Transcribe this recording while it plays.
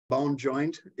Bone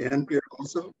joined in here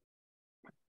also?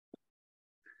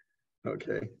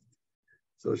 Okay.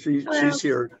 So she's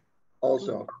here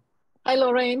also. Hi,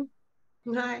 Lorraine.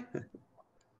 Hi.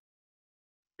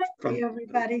 Hi,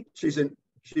 everybody. She's in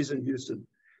Houston.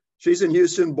 She's in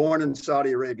Houston, born in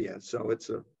Saudi Arabia. So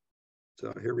so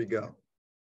here we go.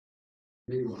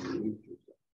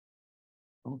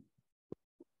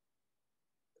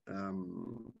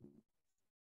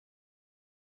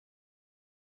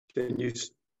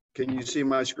 Can you see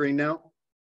my screen now?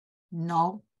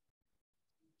 No.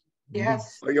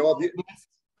 Yes. Are you all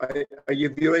are you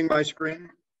viewing my screen?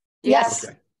 Yes.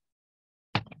 Okay.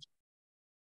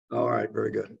 All right,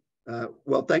 very good.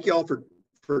 Well, thank you all for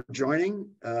joining.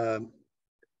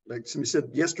 Like somebody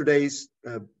said, yesterday's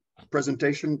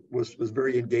presentation was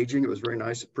very engaging. It was very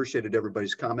nice. Appreciated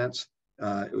everybody's comments.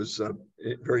 It was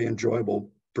very enjoyable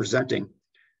presenting.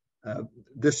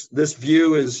 This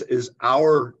view is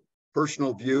our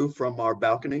personal view from our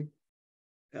balcony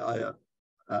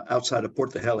outside of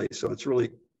Port the Heli. So it's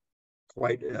really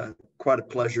quite a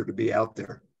pleasure to be out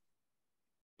there.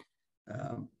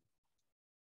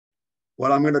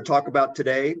 What I'm going to talk about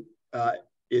today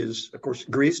is, of course,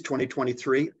 Greece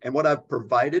 2023. And what I've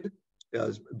provided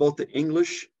is both the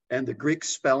English and the Greek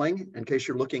spelling, in case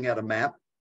you're looking at a map,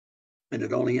 and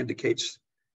it only indicates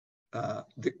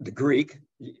the Greek.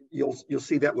 You'll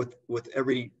see that with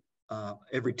every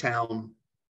town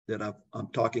that I'm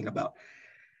talking about.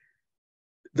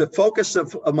 The focus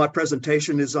of my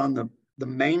presentation is on the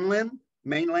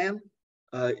mainland.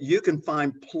 You can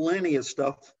find plenty of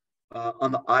stuff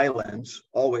on the islands,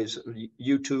 always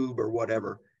YouTube or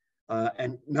whatever,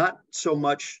 and not so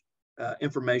much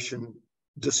information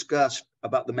discussed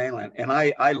about the mainland. And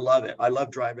I love it. I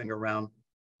love driving around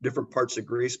different parts of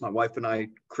Greece. My wife and I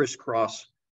crisscross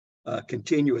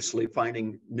continuously,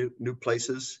 finding new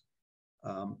places.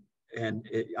 I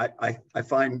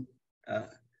find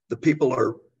the people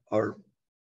are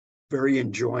very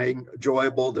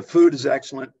enjoyable. The food is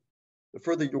excellent. The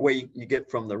further away you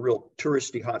get from the real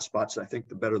touristy hotspots, I think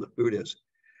the better the food is.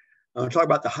 I'm going to talk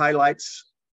about the highlights,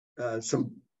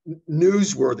 some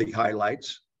newsworthy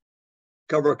highlights,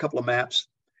 cover a couple of maps.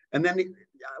 And then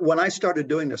when I started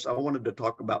doing this, I wanted to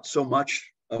talk about so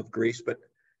much of Greece, but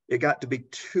it got to be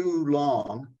too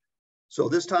long. So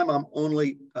this time I'm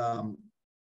only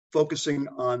focusing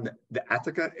on the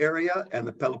Attica area and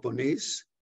the Peloponnese.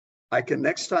 I can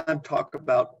next time talk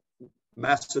about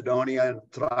Macedonia and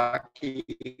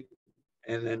Thrace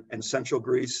and Central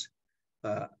Greece.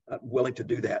 I'm willing to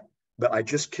do that, but I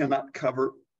just cannot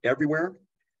cover everywhere.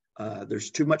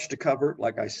 There's too much to cover,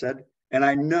 like I said. And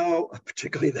I know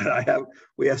particularly that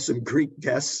we have some Greek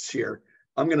guests here.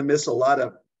 I'm going to miss a lot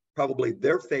of probably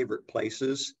their favorite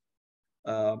places,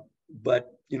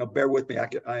 but bear with me.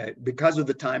 Because of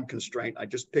the time constraint, I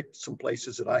just picked some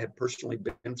places that I had personally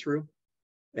been through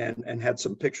and had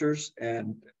some pictures.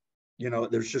 And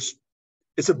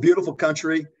it's a beautiful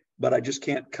country, but I just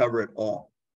can't cover it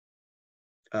all.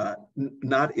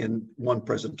 Not in one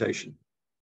presentation.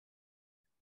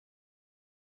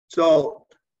 So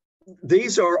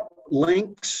these are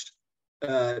links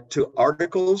to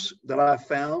articles that I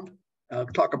found. I'll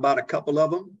talk about a couple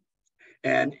of them.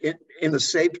 And in the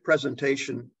saved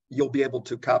presentation, you'll be able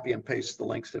to copy and paste the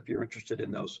links if you're interested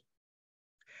in those.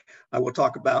 I will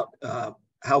talk about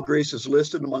how Greece is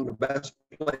listed among the best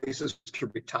places to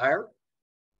retire.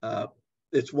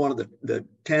 It's one of the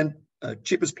 10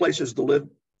 cheapest places to live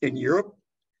in Europe.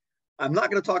 I'm not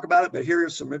going to talk about it, but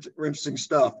here's some interesting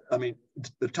stuff. I mean,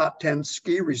 the top 10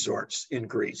 ski resorts in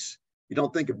Greece. You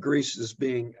don't think of Greece as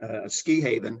being a ski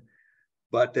haven,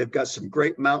 but they've got some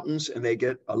great mountains and they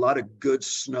get a lot of good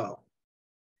snow.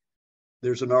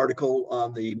 There's an article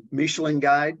on the Michelin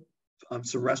guide on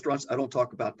some restaurants. I don't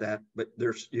talk about that, but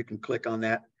you can click on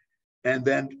that. And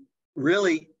then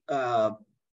really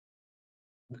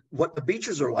what the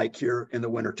beaches are like here in the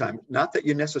wintertime. Not that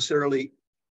you necessarily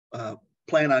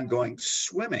plan on going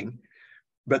swimming,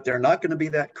 but they're not going to be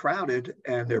that crowded,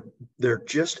 and they're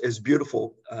just as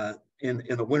beautiful in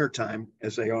the wintertime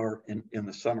as they are in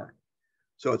the summer.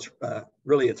 So it's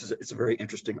really a very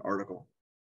interesting article.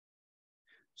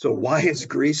 So why is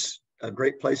Greece a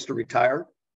great place to retire?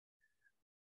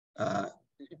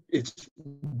 It's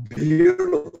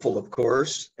beautiful, of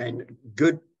course, and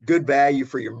good value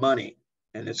for your money.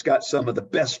 And it's got some of the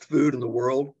best food in the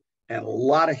world and a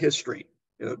lot of history,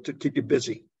 to keep you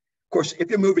busy. Of course, if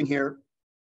you're moving here,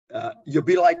 you'll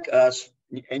be like us,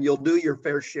 and you'll do your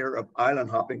fair share of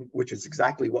island hopping, which is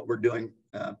exactly what we're doing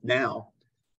now.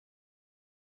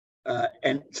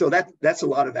 And so that's a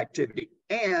lot of activity.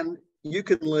 And you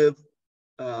can live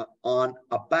on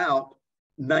about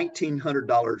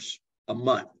 $1,900 a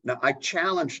month. Now, I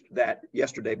challenged that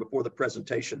yesterday before the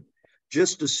presentation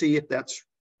just to see if that's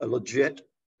a legit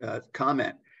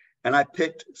comment. And I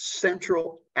picked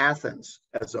Central Athens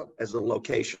as a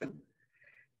location.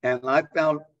 And I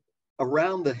found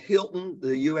around the Hilton,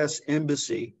 the U.S.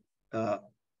 Embassy,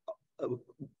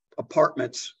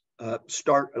 apartments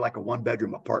start like a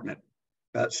one-bedroom apartment,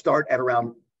 start at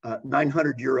around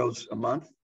 900 euros a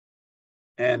month.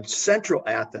 And Central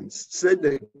Athens,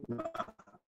 Sydney,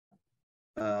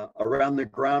 around the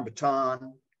Grand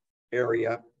Baton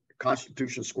area,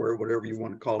 Constitution Square, whatever you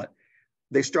want to call it,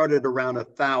 they started around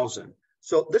 1,000.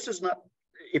 So this is not,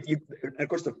 if you, of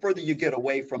course, the further you get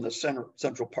away from the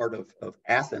central part of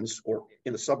Athens or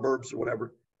in the suburbs or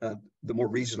whatever, the more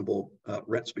reasonable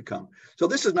rents become. So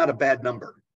this is not a bad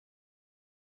number.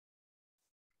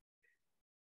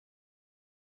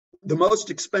 The most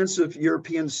expensive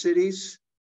European cities,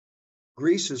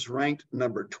 Greece is ranked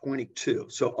number 22,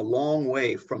 so a long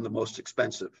way from the most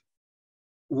expensive,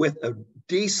 with a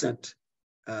decent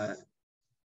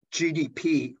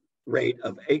GDP rate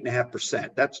of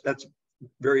 8.5%. That's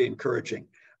very encouraging.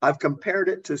 I've compared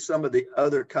it to some of the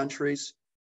other countries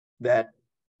that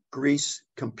Greece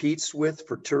competes with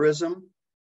for tourism.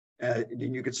 And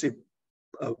you can see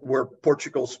where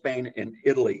Portugal, Spain, and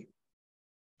Italy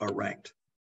are ranked.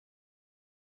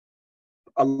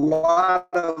 A lot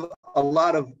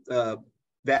of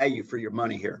value for your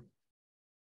money here.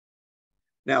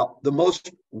 Now, the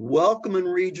most welcoming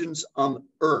regions on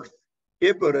earth,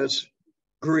 Epirus,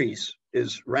 Greece,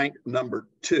 is ranked number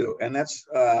 2, and that's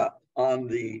on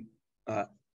the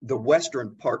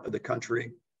western part of the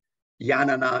country.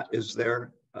 Yanina is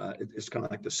there. It's kind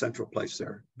of like the central place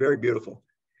there. Very beautiful.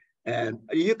 And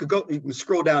you can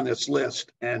scroll down this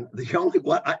list, and the only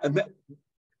one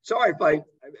sorry if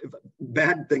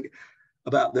bad thing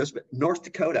about this, but North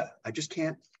Dakota, I just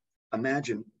can't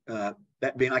imagine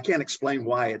that being, I can't explain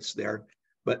why it's there,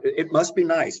 but it must be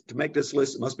nice to make this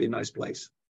list. It must be a nice place.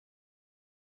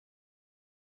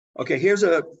 Okay, here's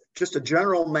just a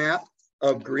general map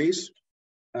of Greece,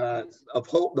 the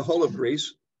whole of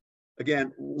Greece.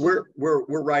 Again, we're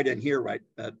right in here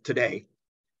today.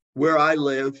 Where I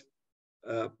live,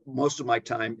 most of my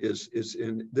time is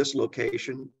in this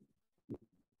location.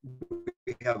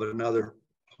 We have another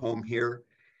home here.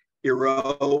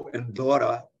 Iro and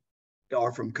Dora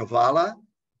are from Kavala.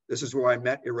 This is where I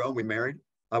met Iro. We married.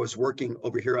 I was working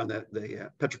over here on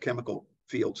the petrochemical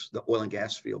fields, the oil and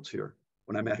gas fields here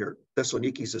when I met her.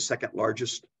 Thessaloniki is the second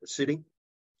largest city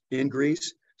in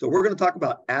Greece. So we're going to talk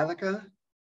about Attica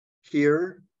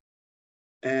here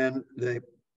and the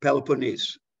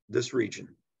Peloponnese, this region.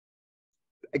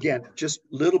 Again, just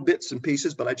little bits and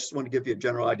pieces, but I just want to give you a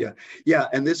general idea. Yeah,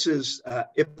 and this is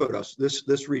Epirus,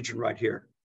 this region right here,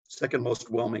 second most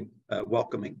welcoming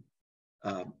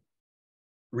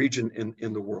region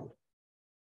in the world.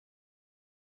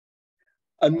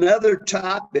 Another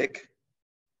topic,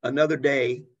 another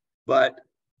day, but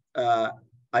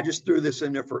I just threw this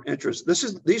in there for interest.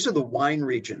 These are the wine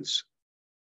regions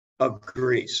of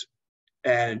Greece,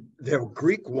 and their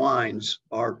Greek wines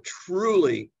are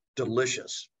truly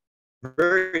delicious,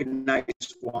 very nice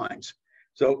wines.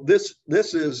 So this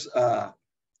is a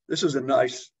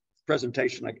nice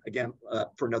presentation again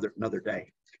for another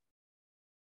day.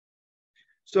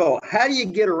 So how do you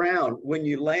get around when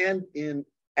you land in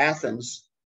Athens?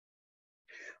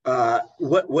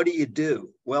 What do you do?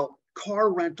 Well,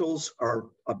 car rentals are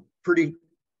a pretty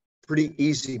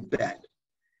easy bet.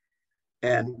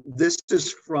 And this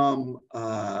is from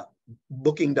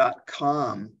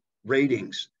booking.com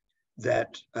ratings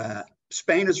that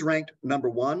Spain is ranked number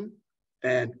 1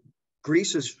 and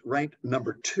Greece is ranked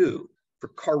number 2 for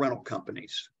car rental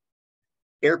companies.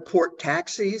 Airport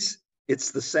taxis,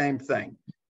 it's the same thing.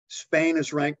 Spain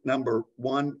is ranked number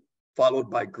 1, followed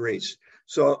by Greece.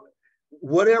 So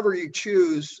whatever you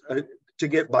choose to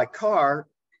get by car,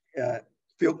 you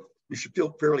should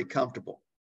feel fairly comfortable.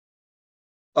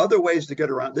 Other ways to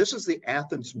get around, this is the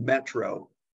Athens metro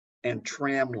and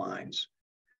tram lines.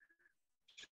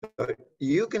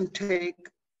 You can take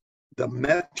the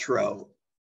metro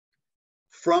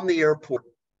from the airport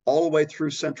all the way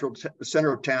through the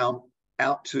center of town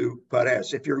out to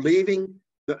Paris. If you're leaving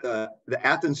the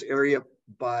Athens area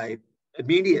by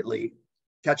immediately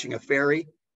catching a ferry,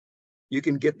 you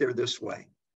can get there this way.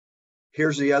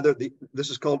 Here's this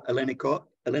is called Ellenikos.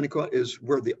 Ellenikos is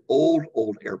where the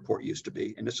old airport used to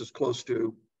be, and this is close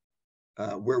to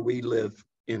where we live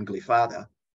in Glyfada.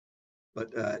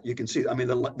 But you can see, I mean,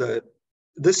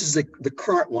 this is the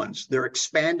current ones. They're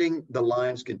expanding the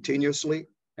lines continuously,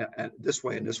 and this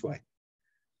way and this way.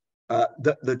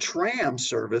 The tram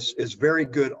service is very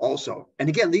good also. And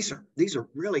again, these are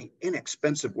really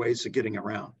inexpensive ways of getting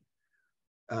around.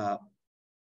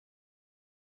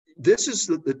 This is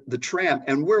the tram,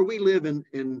 and where we live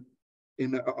in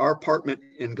our apartment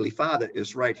in Glifada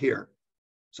is right here.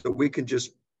 So we can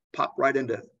just pop right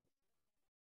into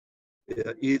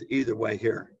either way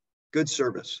here. Good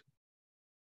service.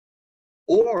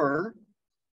 Or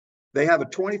they have a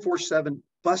 24/7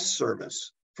 bus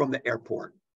service from the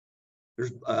airport.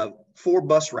 There's 4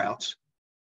 bus routes.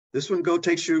 This one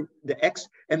takes you the X,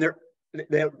 and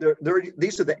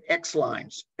these are the X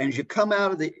lines. And as you come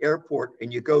out of the airport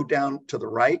and you go down to the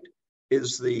right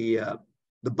is the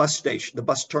bus station, the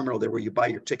bus terminal there where you buy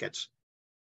your tickets.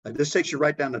 This takes you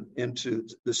right down into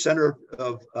the center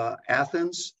of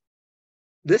Athens.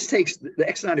 This takes, the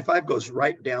X95 goes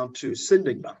right down to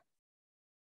Sindingba.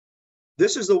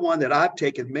 This is the one that I've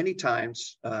taken many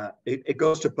times. It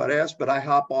goes to Paris, but I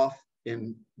hop off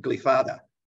in Glifada.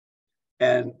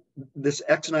 And this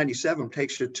X97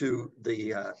 takes you to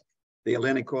the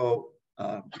Hellenico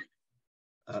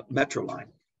metro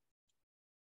line.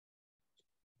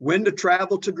 When to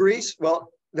travel to Greece?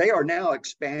 Well, they are now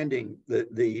expanding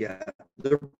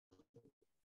they're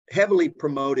heavily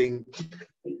promoting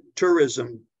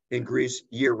tourism in Greece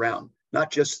year round,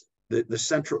 not just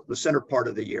the center part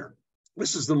of the year.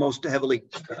 This is the most heavily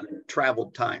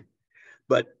traveled time.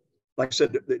 But like I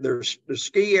said, the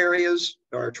ski areas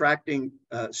are attracting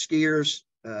skiers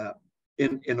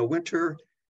in the winter,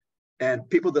 and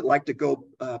people that like to go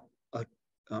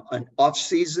on off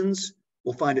seasons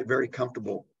will find it very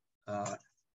comfortable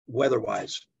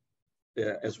weather-wise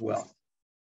as well.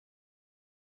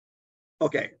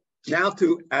 Okay, now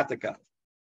to Attica.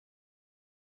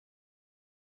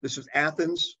 This is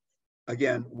Athens.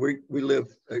 Again, we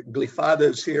live, Glifada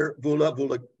is here,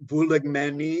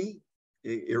 Vouligmeni,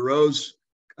 Eros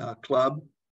Club.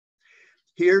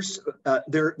 Here's,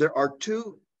 there are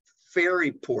 2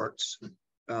 ferry ports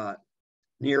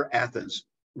near Athens,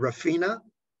 Rafina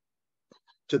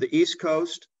to the east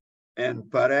coast and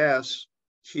Paras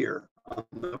here on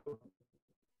the,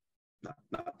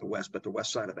 not the west, but the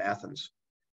west side of Athens.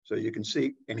 So you can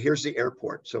see, and here's the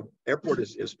airport. So airport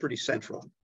is pretty central.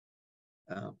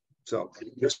 So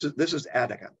this is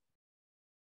Attica.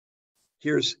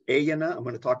 Here's Aegina. I'm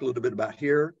going to talk a little bit about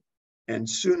here. And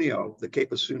Sunio, the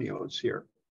Cape of Sunio is here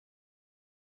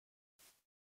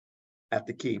at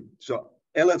the key. So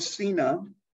Elefsina,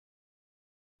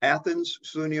 Athens,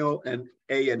 Sunio, and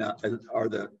Aegina are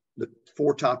the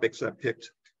 4 topics I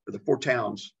picked, or the 4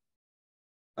 towns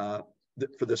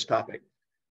for this topic.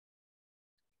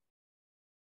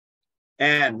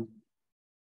 And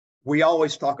we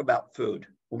always talk about food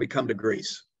when we come to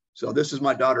Greece. So this is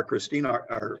my daughter, Christina,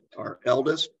 our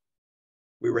eldest.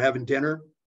 We were having dinner.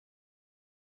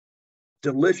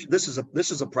 Delicious.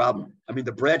 This is a problem. I mean,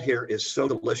 the bread here is so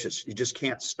delicious. You just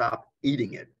can't stop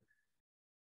eating it.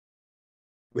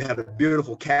 We had a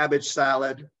beautiful cabbage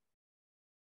salad,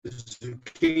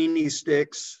 zucchini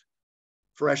sticks,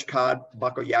 fresh cod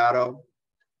bacalhau,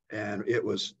 and it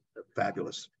was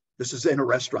fabulous. This is in a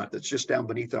restaurant that's just down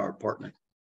beneath our apartment.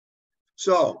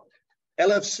 So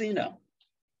Elefsina,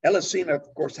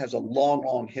 of course, has a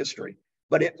long history,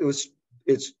 but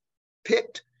it's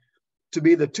picked to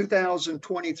be the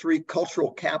 2023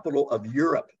 cultural capital of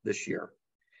Europe this year.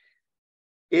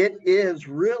 It is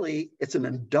really, it's an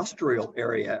industrial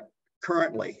area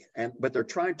currently, but they're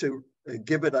trying to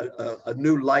give it a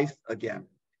new life again.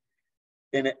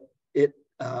 And it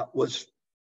was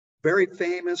very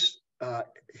famous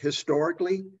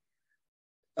historically.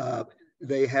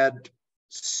 They had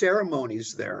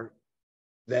ceremonies there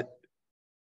that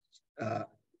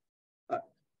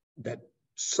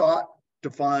sought to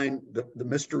find the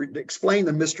mystery, to explain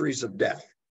the mysteries of death.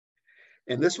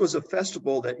 And this was a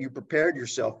festival that you prepared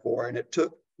yourself for, and it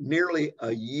took nearly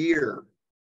a year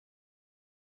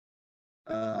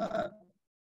to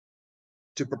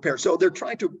prepare. So they're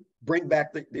trying to bring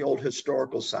back the old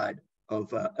historical side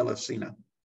of Elefsina.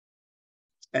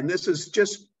 And this is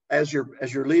just as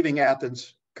you're leaving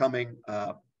Athens, coming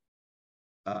out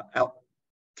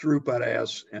through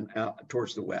Paras and out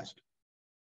towards the west.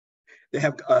 They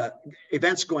have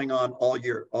events going on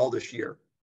all this year.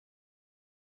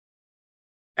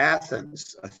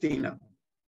 Athens, Athena.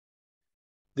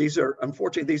 These are,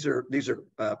 unfortunately, these are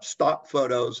stock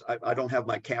photos. I don't have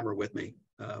my camera with me,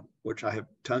 which I have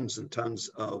tons and tons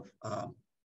of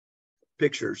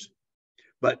pictures.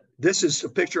 But this is a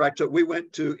picture I took. We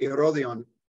went to Herodion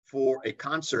for a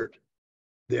concert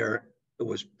there. It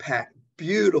was packed,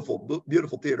 beautiful,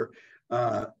 beautiful theater.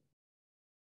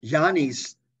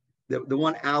 Yanni's, the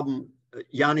one album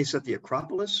Yannis at the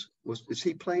Acropolis. Is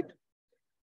he played?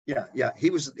 Yeah.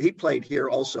 He played here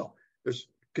also. There's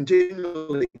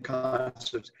continually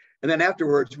concerts. And then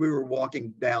afterwards, we were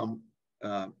walking down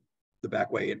the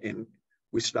back way, and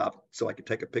we stopped so I could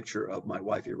take a picture of my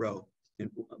wifey Ro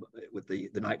with the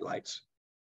night lights.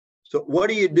 So what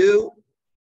do you do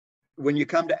when you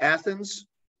come to Athens?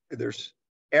 There's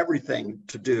everything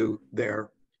to do there,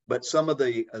 but some of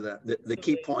the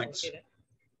key points.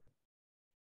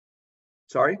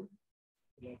 Sorry?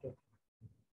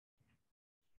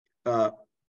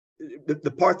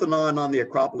 The Parthenon on the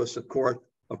Acropolis, of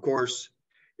course.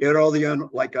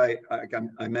 Like I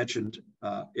mentioned,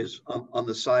 is on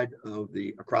the side of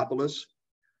the Acropolis.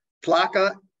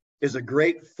 Plaka is a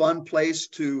great fun place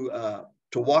to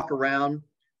walk around,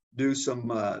 do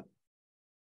some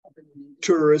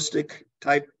touristic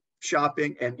type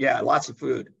shopping, and yeah, lots of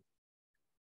food.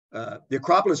 The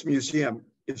Acropolis Museum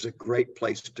is a great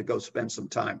place to go spend some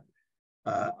time.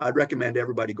 I'd recommend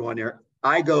everybody going there.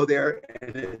 I go there,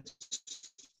 and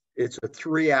it's a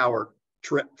 3-hour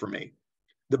trip for me.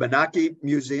 The Benaki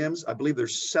museums, I believe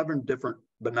there's 7 different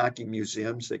Benaki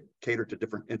museums that cater to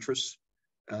different interests.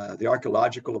 The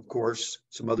archaeological, of course,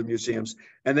 some other museums,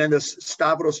 and then this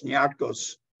Stavros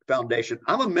Niarchos Foundation.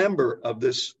 I'm a member of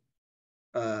this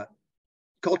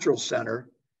cultural center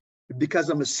because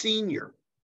I'm a senior,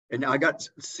 and I got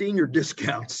senior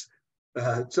discounts.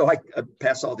 So I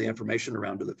pass all the information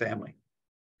around to the family.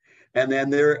 And then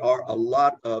there are a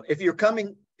lot of, if you're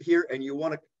coming here and you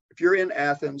want to, if you're in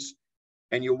Athens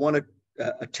and you want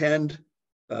to attend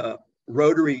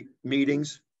Rotary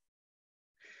meetings,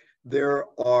 there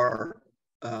are,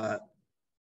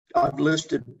 I've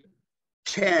listed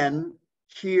 10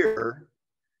 here,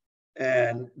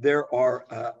 and there are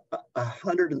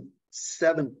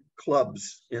 107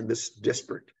 clubs in this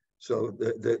district. So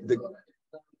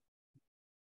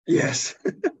yes,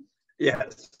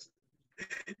 yes.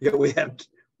 Yeah, we have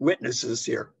witnesses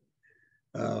here.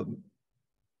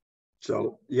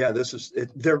 So yeah, this is it.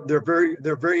 They're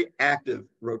very active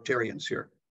Rotarians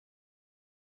here.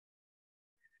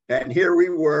 And here we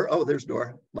were. Oh, there's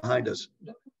Dora behind us.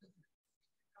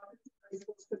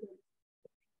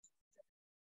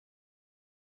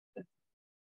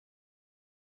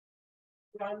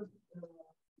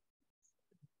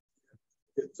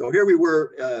 So here we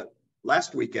were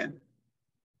last weekend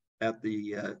at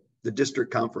the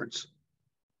district conference.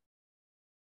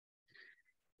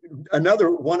 Another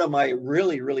one of my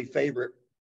really favorite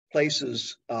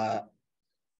places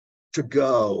to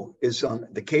go is on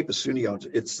the Cape of Sunios.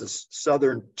 It's the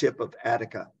southern tip of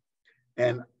Attica.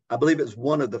 And I believe it's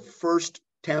one of the first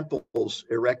temples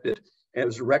erected. And it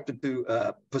was erected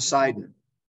to Poseidon.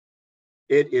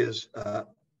 It is,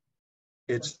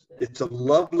 it's a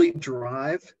lovely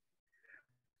drive,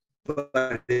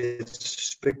 but it's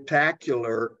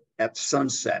spectacular at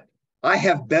sunset. I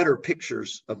have better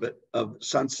pictures of it, of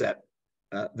sunset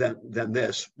than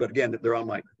this, but again, they're on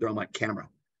my camera.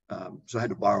 So I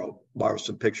had to borrow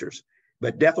some pictures,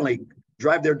 but definitely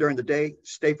drive there during the day,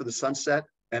 stay for the sunset.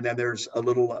 And then there's a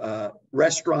little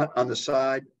restaurant on the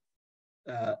side.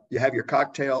 You have your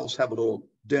cocktails, have a little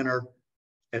dinner,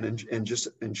 and just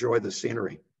enjoy the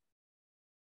scenery.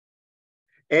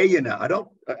 Aegina,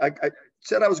 I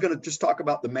said I was going to just talk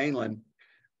about the mainland,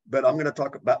 but I'm going to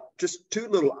talk about just 2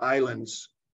 little islands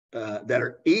that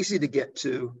are easy to get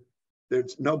to.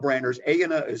 There's no-brainers.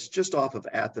 Aegina is just off of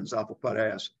Athens, off of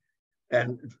Piraeus,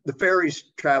 and the ferries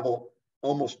travel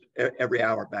almost every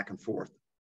hour back and forth.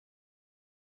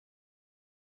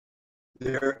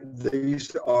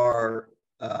 These are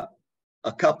a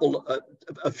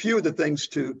few of the things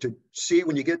to see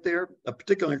when you get there. A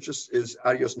particular interest is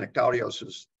Agios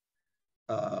Nektarios'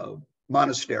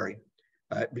 monastery,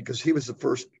 because he was the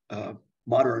first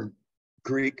modern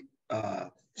Greek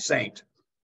saint.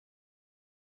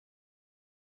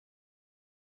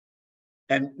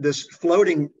 And this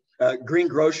floating green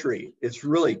grocery is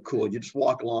really cool. You just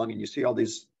walk along and you see all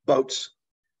these boats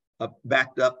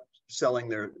backed up selling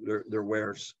their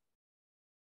wares.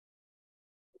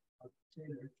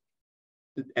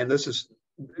 And this is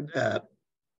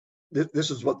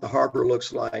what the harbor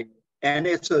looks like. And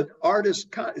it's an artist,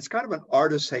 it's kind of an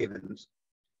artist haven.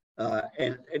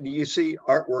 And you see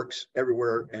artworks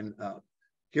everywhere. And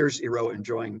here's Iro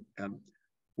enjoying,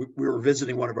 we were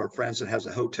visiting one of our friends that has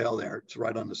a hotel there. It's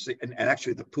right on the sea. And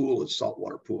actually the pool is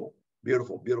saltwater pool.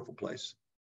 Beautiful, beautiful place.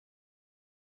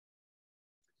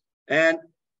 And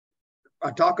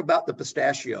I talk about the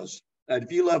pistachios. And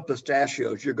if you love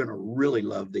pistachios, you're going to really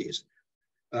love these.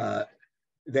 They're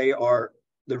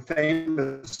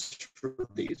famous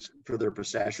for their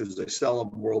pistachios. They sell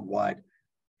them worldwide.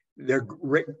 they're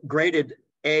graded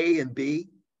A and B.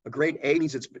 A grade A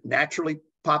means it's naturally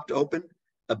popped open.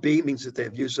 A B means that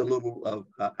they've used a little of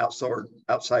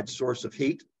outside source of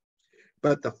heat.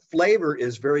 But the flavor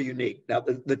is very unique. Now,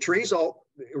 the trees all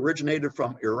originated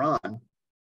from Iran,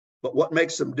 but what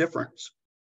makes them different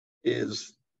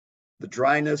is the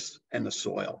dryness and the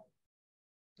soil.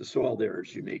 The soil there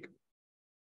is unique.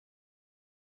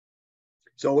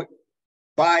 So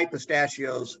buy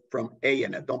pistachios from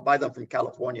A&F. Don't buy them from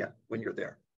California when you're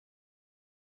there.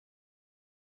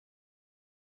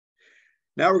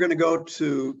 Now we're going to go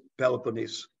to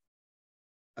Peloponnese.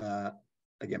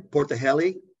 Again,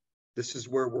 Portaheli. This is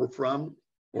where we're from,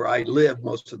 where I live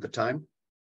most of the time.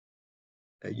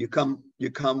 You come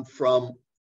from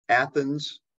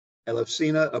Athens,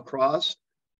 Elefsina, across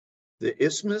the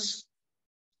Isthmus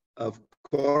of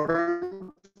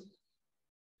Corinth.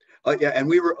 Oh yeah, and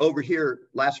we were over here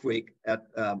last week at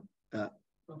the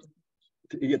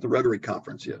Rotary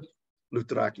conference, yes,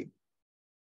 Lutraki.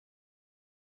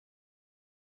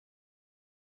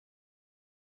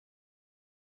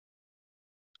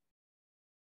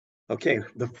 Okay,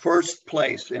 the first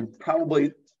place, and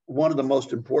probably one of the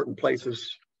most important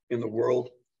places in the world,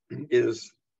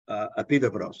 is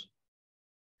Epidavros.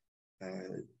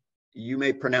 You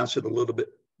may pronounce it a little bit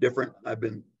different. I've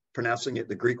been pronouncing it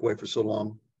the Greek way for so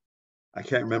long. I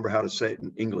can't remember how to say it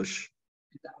in English.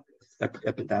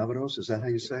 Epidavros, is that how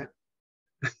you say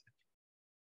it?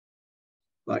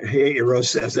 Like, hey, Rose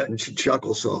says that and she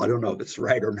chuckles, so I don't know if it's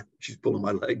right or not. She's pulling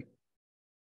my leg.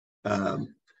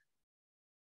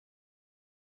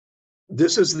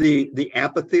 This is the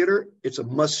amphitheater. It's a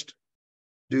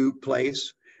must-do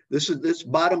place. This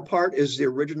bottom part is the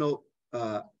original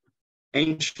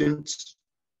ancient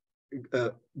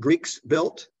Greeks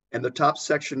built, and the top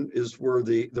section is where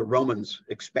the Romans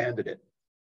expanded it.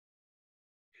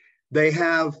 They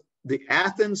have the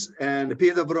Athens and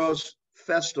Epidavros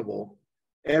festival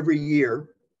every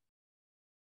year,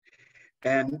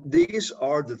 and these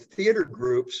are the theater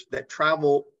groups that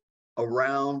travel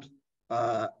around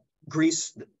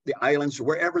Greece, the islands,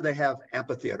 wherever they have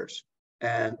amphitheaters.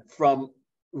 And from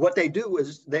what they do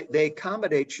is they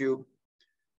accommodate you.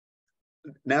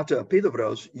 Now to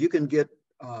Epidavros, you can get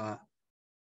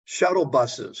shuttle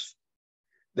buses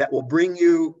that will bring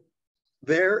you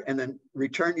there and then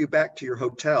return you back to your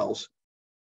hotels,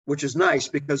 which is nice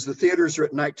because the theaters are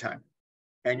at nighttime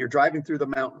and you're driving through the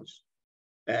mountains.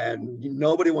 And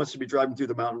nobody wants to be driving through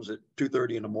the mountains at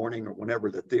 2:30 in the morning or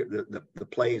whenever the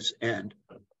plays end.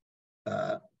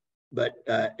 But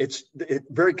it's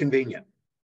very convenient.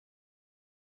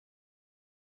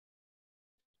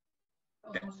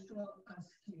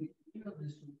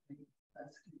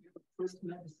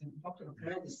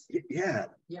 Yeah.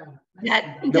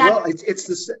 Well, it's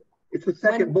the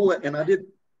second bullet, and I did.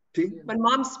 When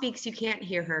Mom speaks, you can't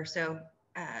hear her. So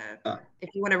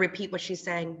if you want to repeat what she's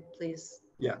saying, please.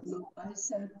 Yeah. So I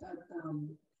said that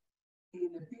in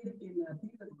the theater,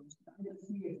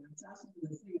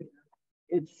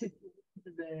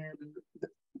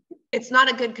 it's not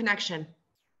a good connection.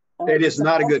 It is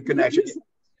not a good connection.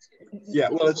 Yeah,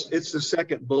 well, it's the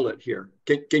second bullet here.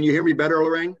 Can you hear me better,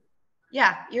 Lorraine?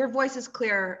 Yeah, your voice is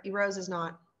clear. Rose is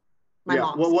not.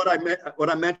 Mom's. Well, what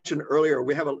I mentioned earlier,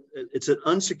 it's an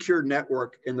unsecured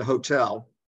network in the hotel,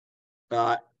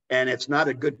 and it's not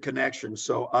a good connection.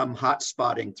 So I'm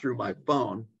hotspotting through my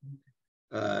phone,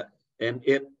 and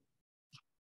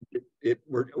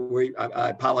I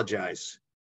apologize.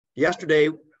 Yesterday,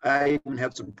 I even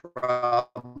had some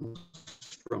problems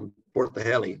from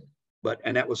Portaheli,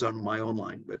 and that was on my own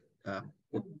line, but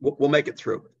we'll make it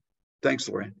through. Thanks,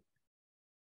 Lorraine.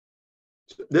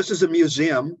 So this is a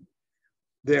museum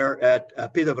there at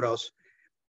Epidavros.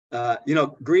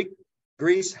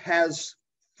 Greece has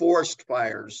forest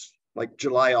fires like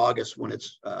July, August, when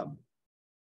it's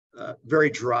very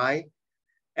dry,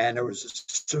 and there was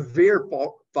severe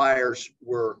fires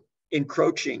were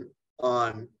encroaching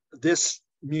on this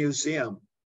museum,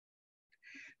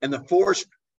 and the forest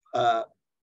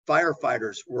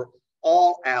firefighters were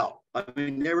all out. I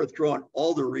mean, they were throwing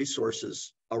all the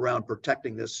resources around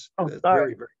protecting this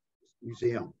very, very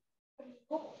museum.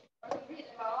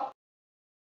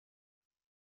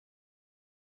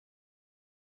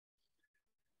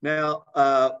 Now,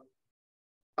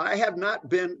 I have not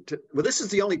been to, well, this is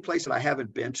the only place that I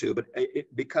haven't been to, but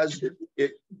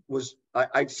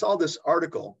I saw this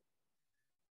article.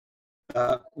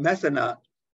 Methana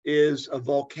is a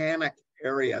volcanic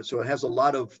area, so it has a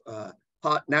lot of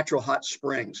natural hot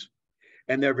springs,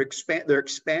 and they're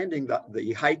expanding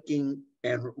the hiking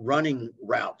and running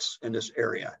routes in this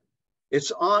area.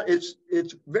 It's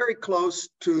very close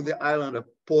to the island of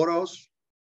Poros,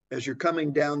 as you're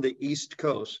coming down the East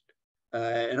Coast,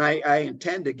 and I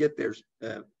intend to get there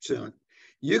soon,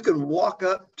 you can walk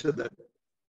up to the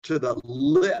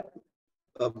lip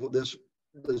of this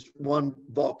one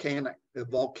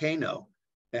volcano,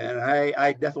 and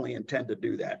I definitely intend to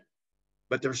do that.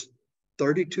 But there's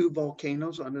 32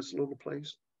 volcanoes on this little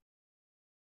place.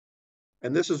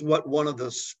 And this is what one of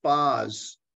the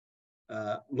spas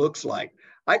looks like.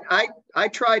 I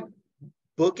tried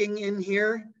booking in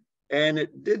here and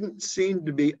it didn't seem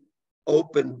to be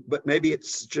open, but maybe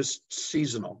it's just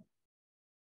seasonal.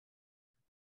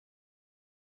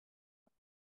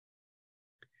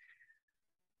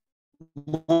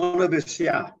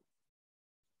 Monavicia.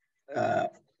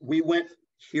 We went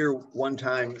here one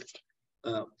time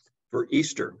for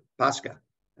Easter, Pascha.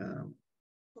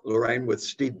 Lorraine, with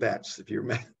Steve Betts, if you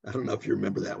remember, I don't know if you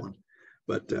remember that one,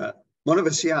 but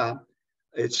Monavicia,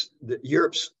 it's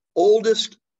Europe's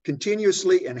oldest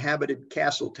continuously inhabited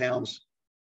castle towns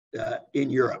in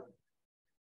Europe.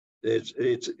 It's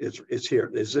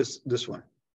here. It's this one.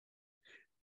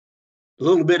 A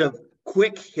little bit of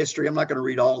quick history. I'm not going to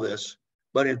read all this,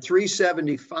 but in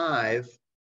 375,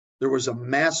 there was a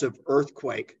massive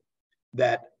earthquake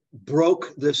that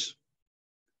broke this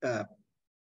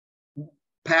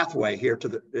pathway here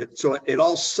to so it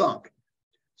all sunk.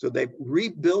 So they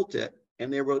rebuilt it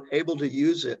and they were able to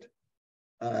use it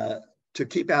to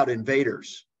keep out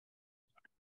invaders.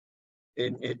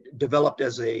 And it developed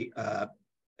as a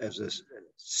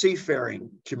seafaring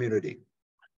community.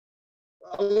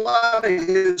 A lot of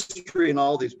history in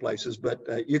all these places, but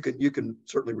you can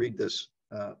certainly read this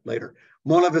later.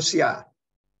 Monavicia,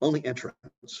 only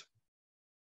entrance.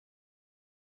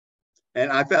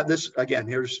 And I found this again.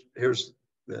 Here's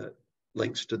the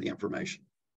links to the information.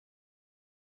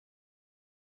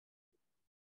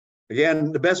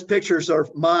 Again, the best pictures are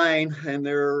mine, and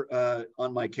they're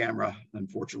on my camera,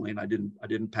 unfortunately, and I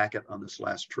didn't pack it on this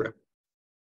last trip.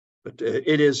 But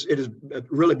it is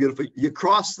really beautiful. You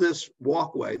cross this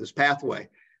walkway, this pathway,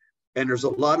 and there's a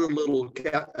lot of little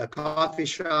coffee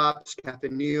shops,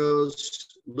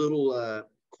 cafeterias, little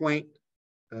quaint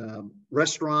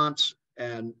restaurants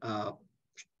and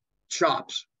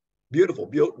shops.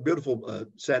 Beautiful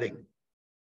setting.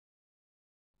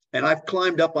 And I've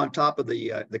climbed up on top of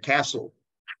the castle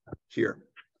here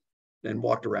and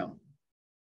walked around.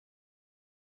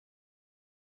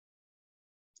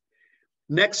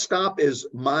 Next stop is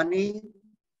Mani.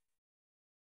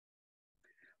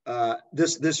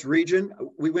 This region,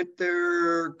 we went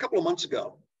there a couple of months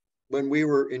ago when we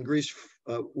were in Greece.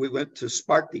 We went to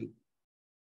Sparti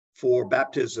for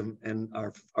baptism, and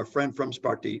our friend from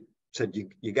Sparti said,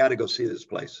 you got to go see this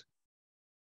place.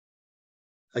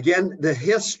 Again, the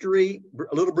history,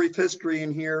 a little brief history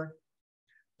in here,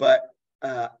 but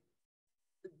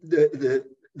the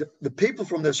people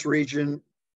from this region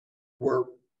were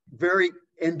very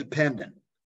independent.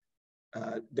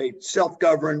 They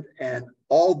self-governed, and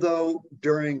although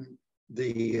during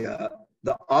the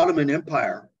Ottoman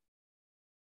Empire,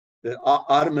 the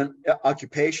Ottoman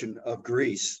occupation of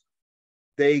Greece,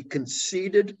 they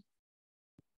conceded,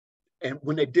 and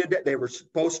when they did that, they were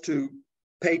supposed to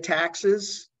pay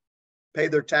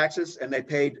their taxes, and they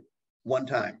paid one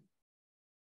time.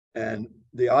 And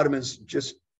the Ottomans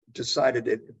just decided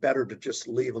it better to just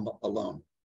leave them alone.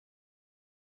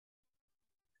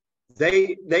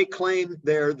 They claim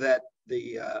there that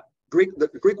the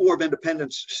Greek War of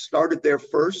Independence started there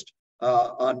first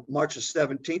on March the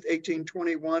 17th,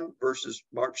 1821 versus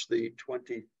March the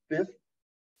 25th.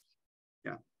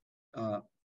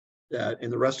 Yeah, in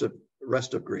the rest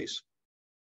of Greece.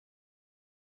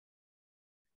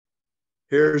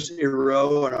 Here's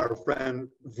Iro and our friend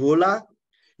Vula.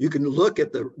 You can look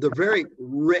at the very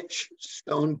rich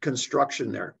stone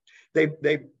construction there.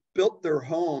 They built their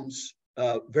homes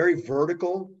very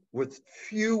vertical with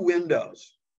few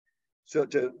windows, so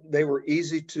they were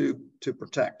easy to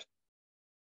protect.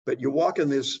 But you walk in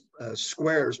these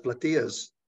squares,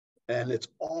 platias, and it's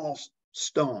all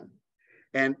stone.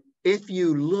 And if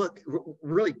you look,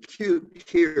 really cute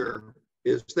here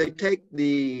is they take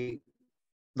the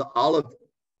olive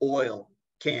oil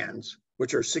cans,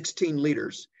 which are 16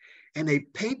 liters, and they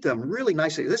paint them really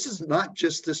nicely. This is not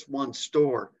just this one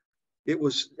store. It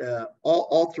was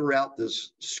all throughout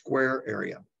this square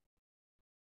area.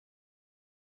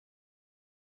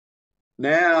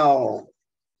 Now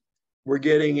we're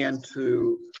getting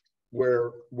into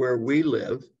where we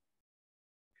live.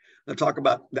 I'll talk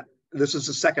about, this is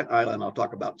the second island I'll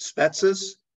talk about,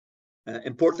 Spetses,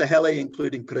 and Portaheli,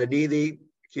 including Credidi,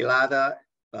 Quilada,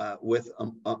 with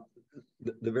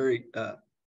the very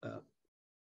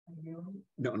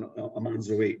No,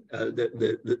 Amanzui,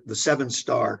 the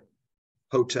 7-star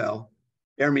hotel.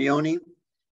 Hermione,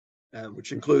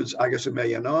 which includes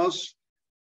Agassiz,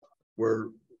 where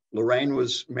Lorraine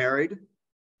was married,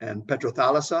 and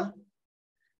Petrothalassa,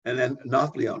 and then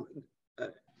Napoleon.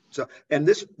 And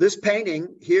this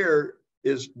painting here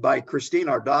is by Christine,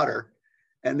 our daughter,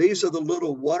 and these are the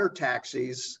little water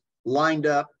taxis lined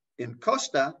up in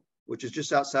Costa, which is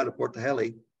just outside of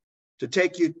Portahelly, to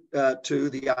take you to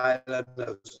the island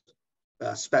of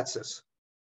Spetses.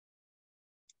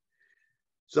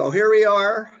 So here we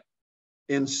are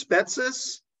in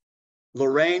Spetses,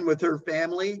 Lorraine with her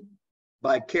family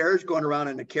by carriage, going around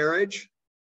in a carriage.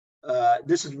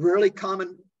 This is really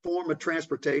common form of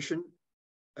transportation.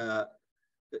 Or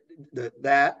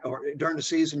during the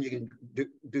season, you can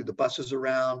do the buses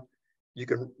around. You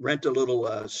can rent a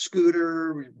little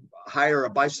scooter, hire a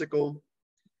bicycle.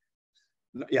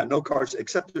 Yeah, no cars,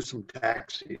 except there's some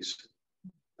taxis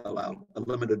allowed, a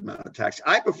limited amount of taxis.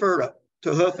 I prefer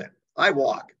to hoof it. I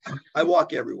walk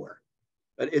everywhere,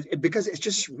 but because it's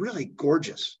just really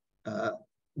gorgeous.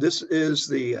 This is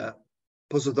the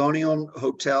Posidonion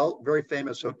Hotel, very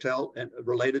famous hotel, and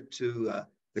related to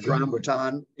the Grand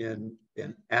Breton in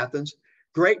Athens.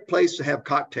 Great place to have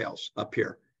cocktails up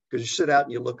here because you sit out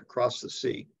and you look across the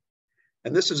sea.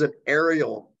 And this is an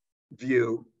aerial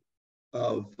view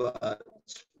of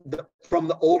from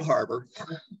the old harbor,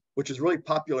 which is really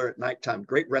popular at nighttime.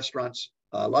 Great restaurants,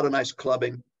 a lot of nice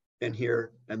clubbing in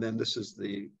here. And then this is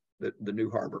the new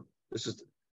harbor. This is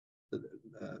the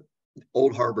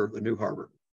old harbor, the new harbor.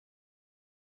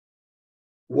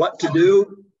 What to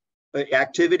do,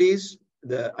 activities.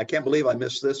 I can't believe I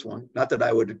missed this one. Not that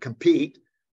I would compete,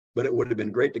 but it would have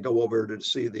been great to go over to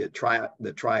see the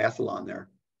triathlon there.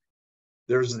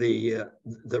 There's the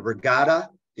regatta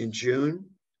in June.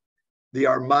 The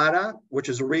Armada, which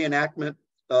is a reenactment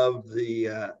of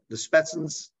the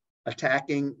Spetsens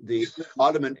attacking the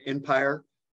Ottoman Empire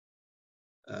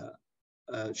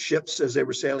ships as they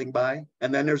were sailing by.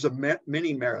 And then there's a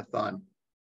mini marathon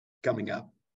coming up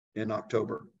in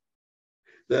October.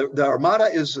 The Armada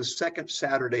is the second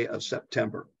Saturday of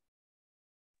September.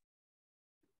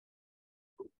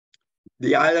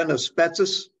 The island of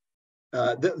Spetses,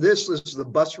 this is the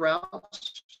bus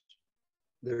routes.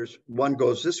 There's one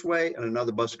goes this way and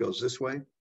another bus goes this way.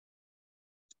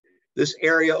 This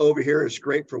area over here is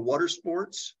great for water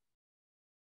sports.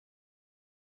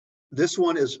 This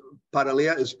one is,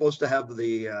 Paralia is supposed to have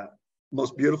the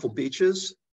most beautiful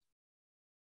beaches.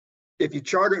 If you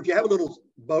have a little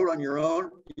boat on your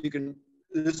own,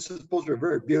 this is supposed to be a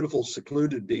very beautiful,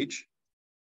 secluded beach.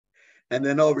 And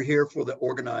then over here for the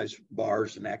organized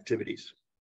bars and activities.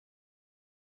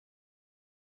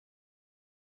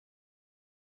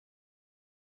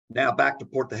 Now back to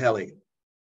Portahelly.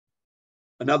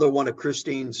 Another one of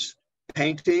Christine's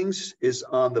paintings is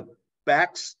on the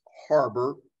Bax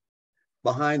Harbor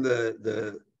behind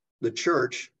the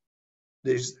church.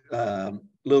 These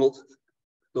little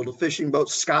fishing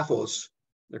boats, scafos,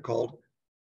 they're called.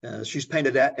 She's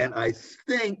painted that, and I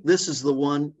think this is the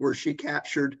one where she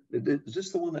captured. Is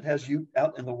this the one that has you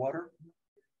out in the water?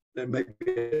 Then maybe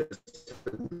it's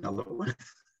another one.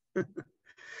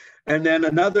 And then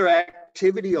another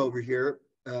activity over here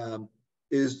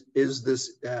is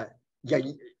this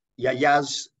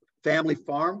Yaya's family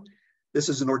farm. This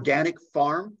is an organic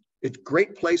farm. It's a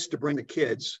great place to bring the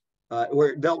kids,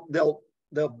 where they'll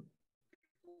let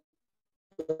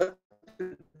the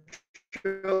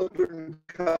children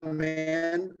come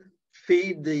in,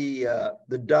 feed the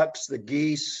ducks, the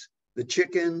geese, the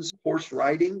chickens, horse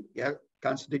riding. Yeah,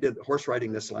 Constantine did horse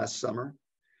riding this last summer.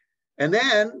 And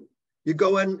then you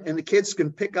go in and the kids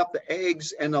can pick up the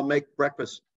eggs and they'll make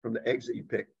breakfast from the eggs that you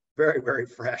pick. Very, very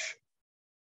fresh.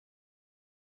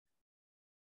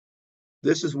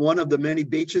 This is one of the many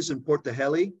beaches in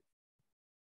Portahelly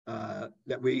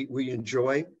that we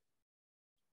enjoy.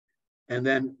 And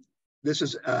then this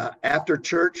is after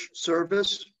church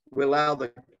service. We allow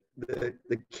the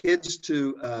kids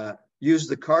to use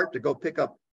the cart to go pick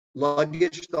up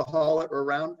luggage to haul it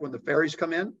around when the ferries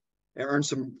come in and earn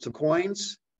some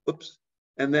coins. Oops.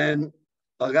 And then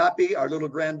Agapi, our little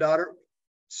granddaughter,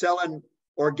 selling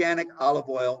organic olive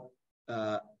oil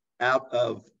out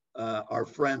of our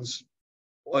friend's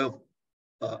oil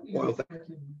thing.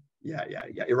 Yeah.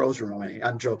 Erosion.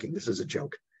 I'm joking. This is a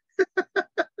joke.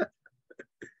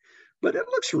 But it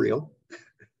looks real.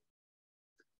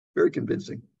 Very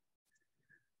convincing.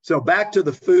 So back to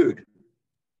the food.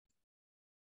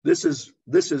 This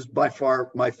is by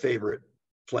far my favorite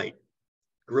plate,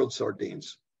 grilled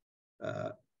sardines.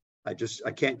 I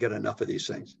can't get enough of these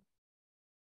things.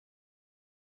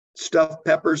 stuffed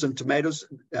peppers and tomatoes.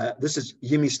 This is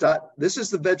yimistat. This is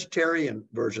the vegetarian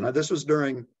version. This was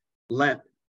during Lent,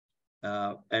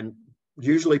 and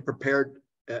usually prepared,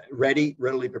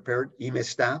 readily prepared,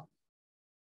 yimistat.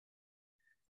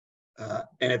 And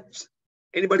if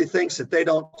anybody thinks that they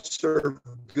don't serve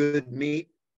good meat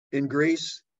in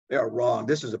Greece, they are wrong.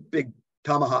 This is a big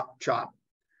tomahawk chop,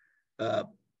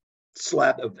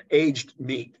 slab of aged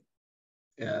meat.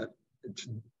 It's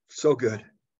so good.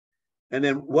 And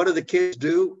then what do the kids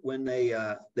do when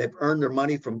they've earned their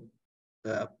money from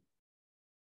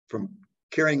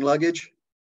carrying luggage?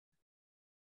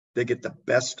 They get the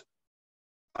best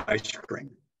ice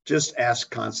cream. Just ask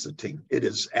Constantine. It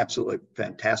is absolutely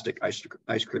fantastic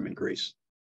ice cream in Greece.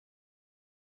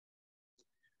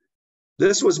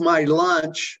 This was my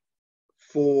lunch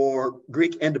for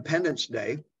Greek Independence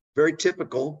Day. Very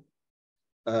typical.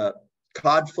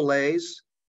 Cod fillets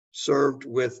served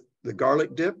with the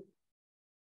garlic dip,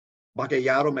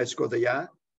 bacalhau mescodaya,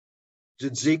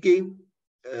 tzatziki.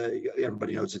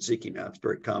 Everybody knows tzatziki now. It's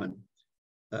very common.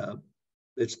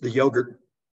 It's the yogurt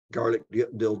garlic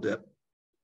dill dip.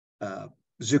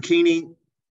 Zucchini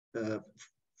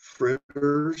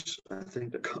fritters, I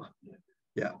think they're called.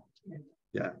 Yeah.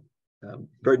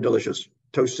 Very delicious.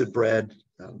 Toasted bread,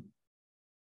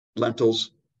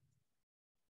 lentils.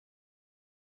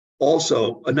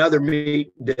 Also, another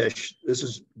meat dish. This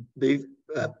is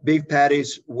beef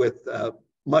patties with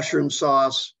mushroom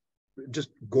sauce. Just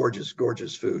gorgeous,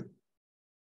 gorgeous food.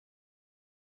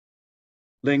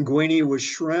 Linguine with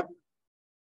shrimp.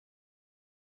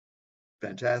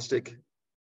 Fantastic.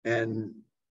 And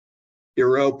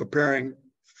Iro preparing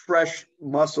fresh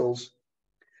mussels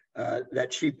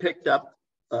that she picked up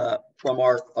from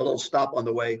a little stop on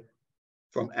the way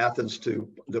from Athens to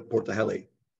the Porta Heli,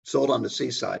 sold on the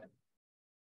seaside.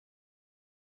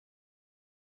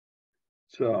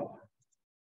 So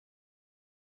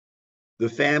the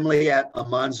family at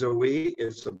Amanzoe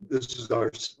this is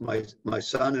my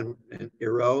son and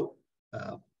Iro.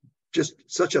 Just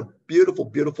such a beautiful,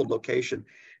 beautiful location.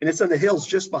 And it's in the hills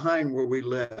just behind where we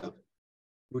live.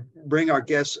 We bring our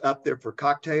guests up there for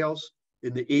cocktails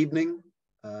in the evening.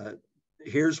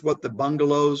 Here's what the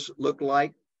bungalows look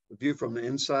like, the view from the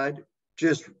inside.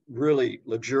 Just really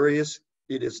luxurious.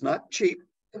 It is not cheap.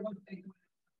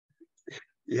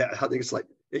 Yeah, I think it's like,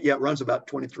 it runs about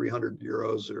 2,300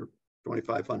 euros or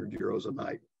 2,500 euros a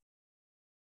night.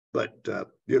 But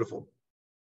beautiful.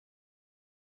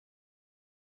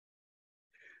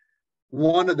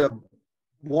 One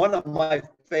of my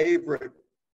favorite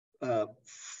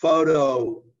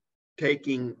photo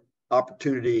taking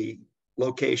opportunity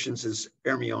locations is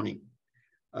Ermioni.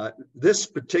 This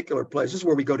particular place, this is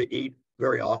where we go to eat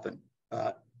very often.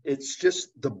 It's just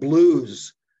the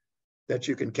blues that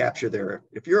you can capture there.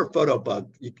 If you're a photo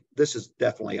bug, this is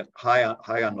definitely high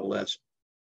on the list.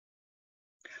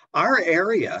 Our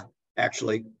area,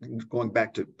 actually, going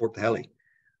back to Porta Heli,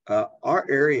 our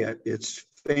area, it's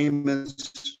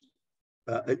famous.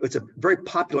 It's a very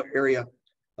popular area.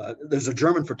 There's a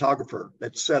German photographer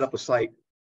that set up a site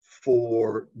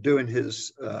for doing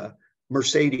his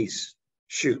Mercedes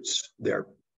shoots there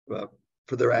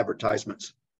for their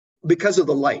advertisements because of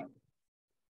the light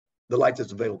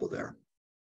that's available there.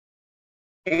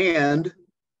 And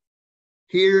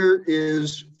here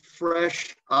is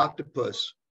fresh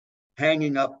octopus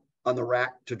hanging up on the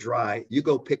rack to dry. You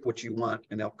go pick what you want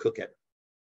and they'll cook it.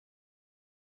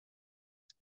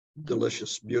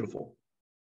 Delicious, beautiful.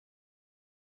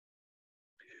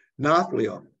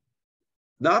 Naplio,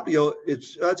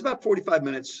 it's about 45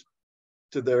 minutes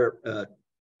to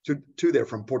there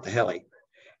from Porta Heli.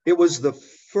 It was the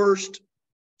first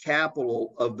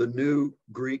capital of the new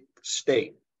Greek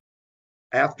state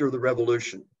after the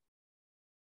revolution.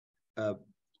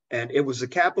 And it was the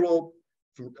capital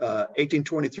from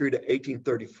 1823 to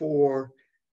 1834.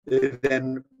 They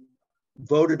then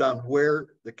voted on where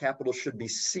the capital should be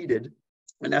seated,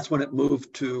 and that's when it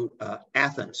moved to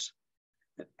Athens.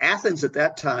 Athens at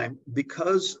that time,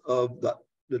 because of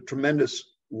the tremendous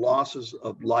losses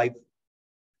of life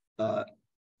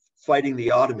fighting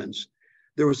the Ottomans,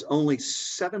 there was only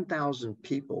 7,000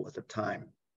 people at the time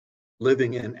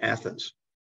living in Athens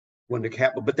when the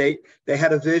capital, but they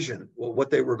had a vision, well, what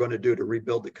they were going to do to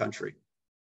rebuild the country.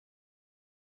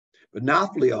 But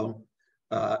Naplio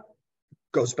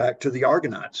goes back to the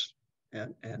Argonauts,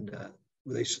 and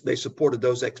they supported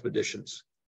those expeditions.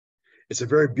 It's a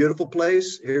very beautiful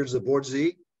place. Here's the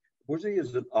Borzi. Borzi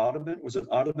is an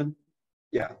Ottoman,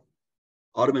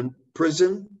 Ottoman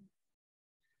prison.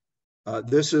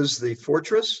 This is the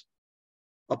fortress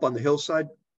up on the hillside.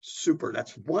 Super.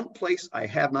 That's one place I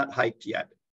have not hiked yet.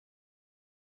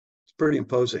 It's pretty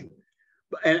imposing.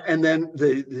 And then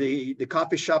the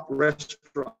coffee shop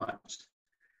restaurants.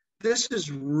 This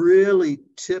is really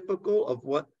typical of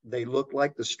what they look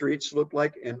like, the streets look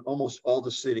like in almost all the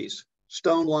cities.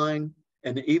 Stone line,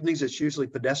 and the evenings it's usually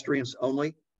pedestrians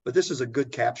only, but this is a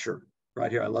good capture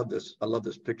right here. I love this. I love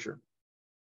this picture.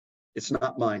 It's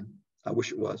not mine. I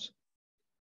wish it was.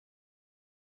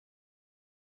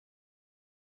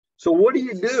 So what do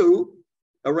you do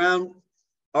around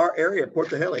our area,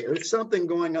 Porto Heli? There's something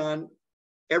going on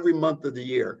every month of the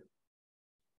year.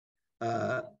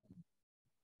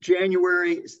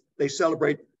 January, they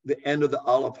celebrate the end of the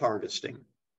olive harvesting.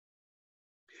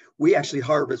 We actually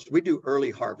harvest, we do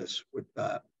early harvest. With,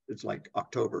 it's like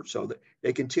October, so that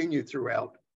they continue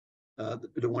throughout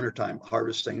the wintertime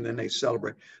harvesting, and then they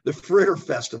celebrate. The Fritter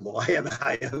Festival,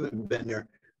 I haven't been there.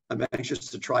 I'm anxious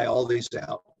to try all these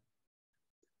out.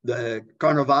 The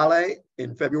Carnevale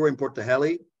in February in Porto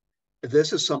Heli.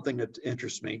 This is something that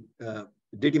interests me.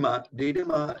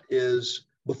 Didima is,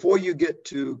 before you get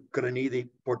to Cranidi,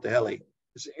 Porto Heli,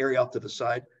 it's an area off to the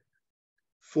side.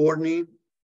 Forni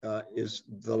is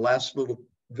the last little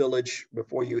village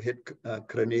before you hit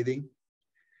Cranidi.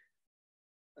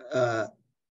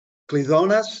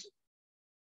 Clidonas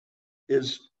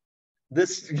is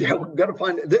this, yeah, we've got to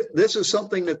find it. This is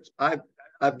something that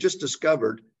I've just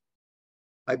discovered.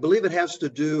 I believe it has to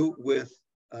do with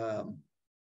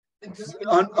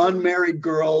unmarried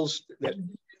girls that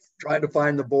try to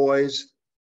find the boys,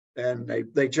 and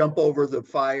they jump over the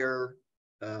fire,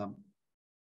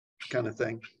 kind of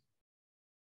thing.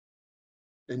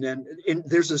 And then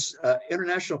there's this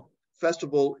international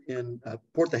festival in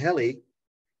Porto Heli.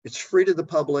 It's free to the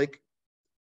public.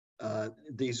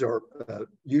 These are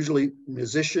usually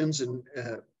musicians and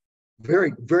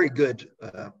very, very good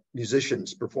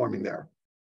musicians performing there.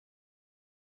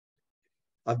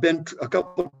 I've been a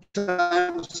couple of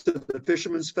times to the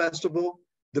Fisherman's Festival.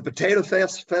 The Potato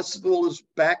Festival is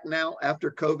back now after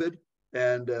COVID,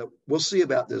 and we'll see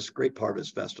about this Grape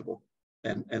Harvest Festival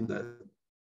and the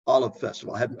Olive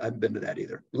Festival. I haven't been to that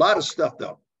either. A lot of stuff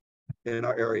though in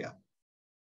our area.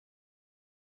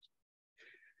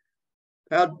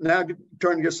 Now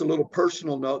turning just a little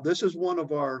personal note. This is one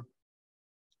of our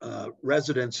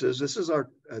residences. This is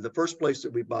our the first place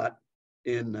that we bought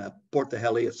in Porto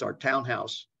Heli. It's our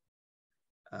townhouse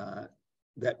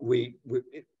that we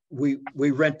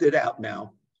rent it out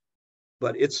now,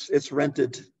 but it's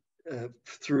rented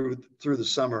through the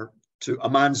summer to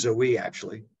Amanzoe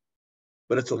actually,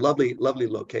 but it's a lovely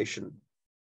location.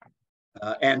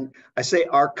 And I say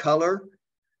our color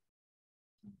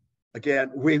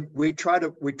again. We try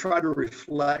to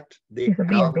reflect the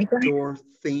outdoor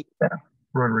theme. Yeah,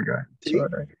 Rotary guy.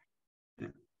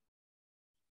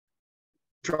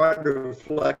 Try to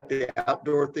reflect the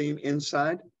outdoor theme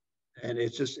inside, and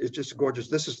it's just gorgeous.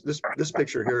 This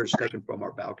picture here is taken from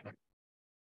our balcony.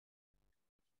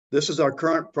 This is our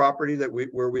current property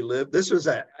where we live. This was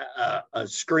a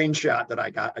screenshot that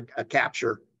I got, a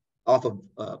capture off of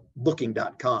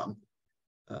booking.com,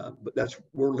 but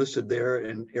we're listed there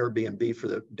in Airbnb for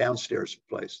the downstairs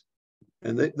place,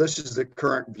 and this is the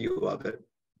current view of it.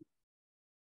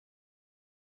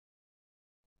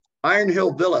 Iron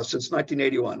Hill Villa since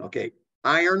 1981. Okay,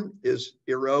 Iron is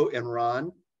Iro and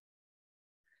Ron.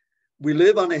 We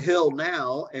live on a hill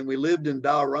now, and we lived in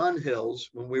Dalran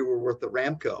Hills when we were with the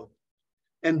Ramco.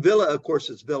 And Villa, of course,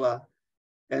 is Villa.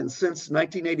 And since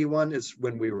 1981 is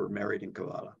when we were married in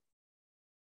Kavala.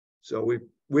 So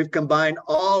we've combined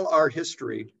all our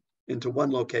history into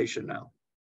one location now.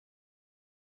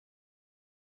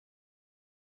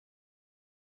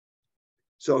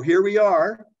 So here we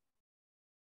are.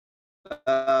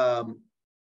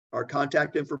 Our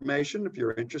contact information if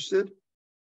you're interested,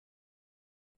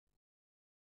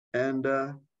 and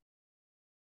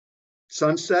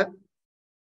sunset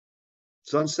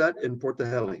in Porto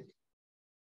Heli,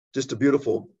 just a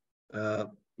beautiful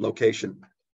location.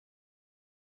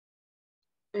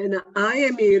 And I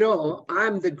am Iro,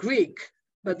 I'm the Greek,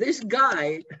 but this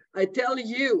guy, I tell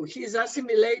you, he's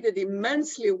assimilated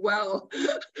immensely well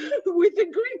with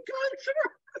the Greek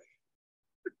culture.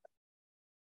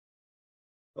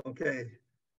 Okay.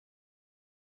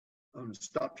 I'm gonna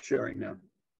stop sharing now.